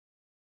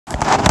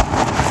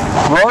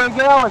Rory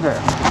Gallagher.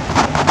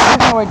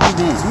 Here's how I do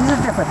these. These are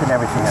different than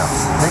everything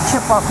else. They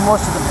chip off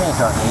most of the paint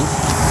on these.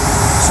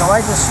 So I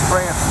just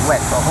spray it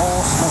wet, the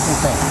whole stinking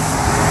thing.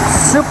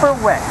 Super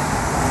wet.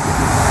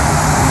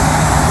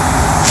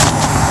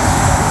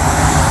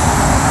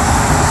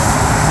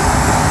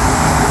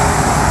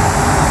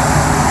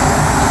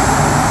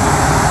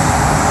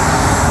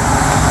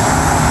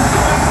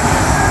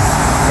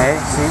 Okay,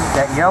 see,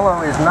 that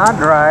yellow is not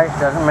dry,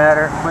 doesn't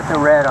matter, put the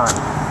red on.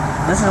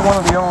 This is one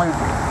of the only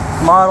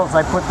models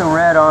I put the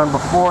red on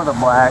before the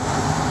black.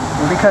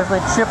 And because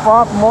they chip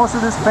off most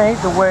of this paint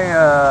the way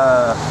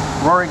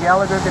Rory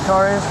Gallagher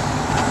guitar is,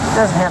 it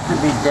doesn't have to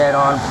be dead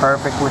on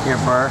perfect with your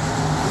burr.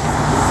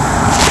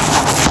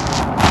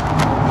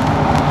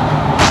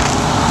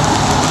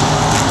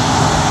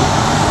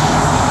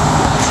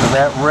 So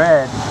that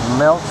red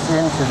melts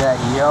into that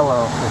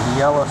yellow, because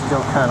the yellow's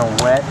still kind of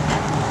wet.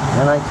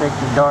 Then I take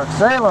the dark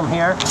Salem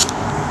here,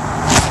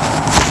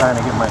 trying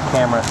to get my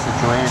camera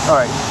situated.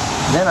 Alright,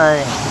 then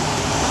I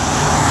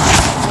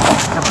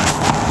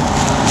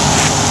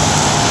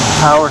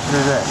power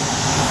through this.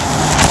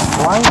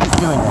 Why are you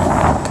doing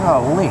that?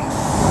 Golly.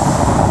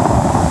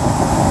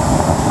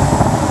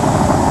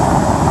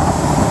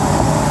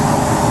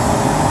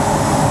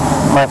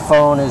 My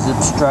phone is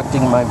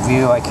obstructing my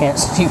view. I can't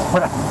see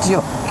what I'm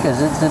doing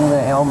because it's in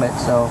the helmet,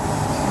 so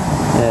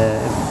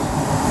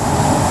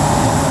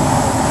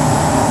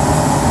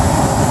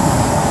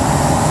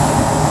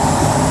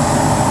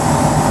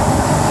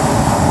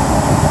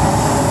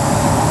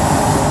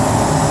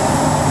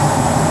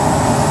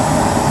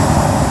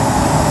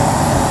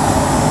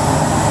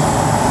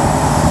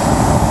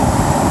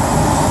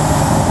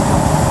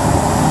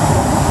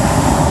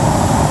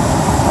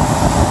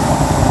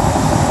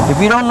if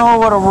you don't know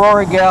what a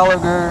Rory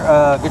Gallagher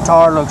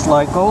guitar looks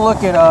like, go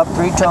look it up,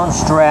 3-tone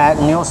Strat,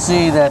 and you'll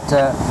see that,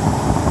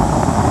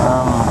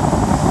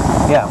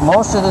 yeah,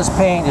 most of this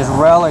paint is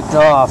relicked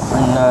off,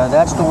 and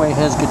that's the way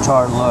his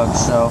guitar looks.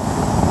 So,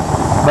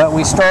 but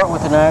we start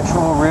with an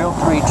actual real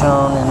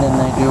 3-tone, and then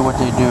they do what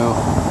they do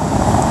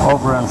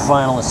over on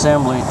final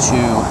assembly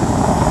to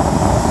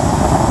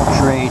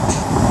create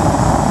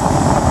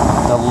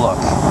the look.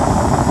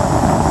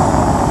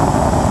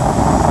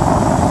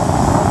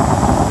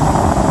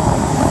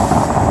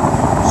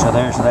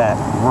 There's that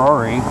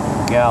Rory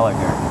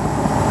Gallagher.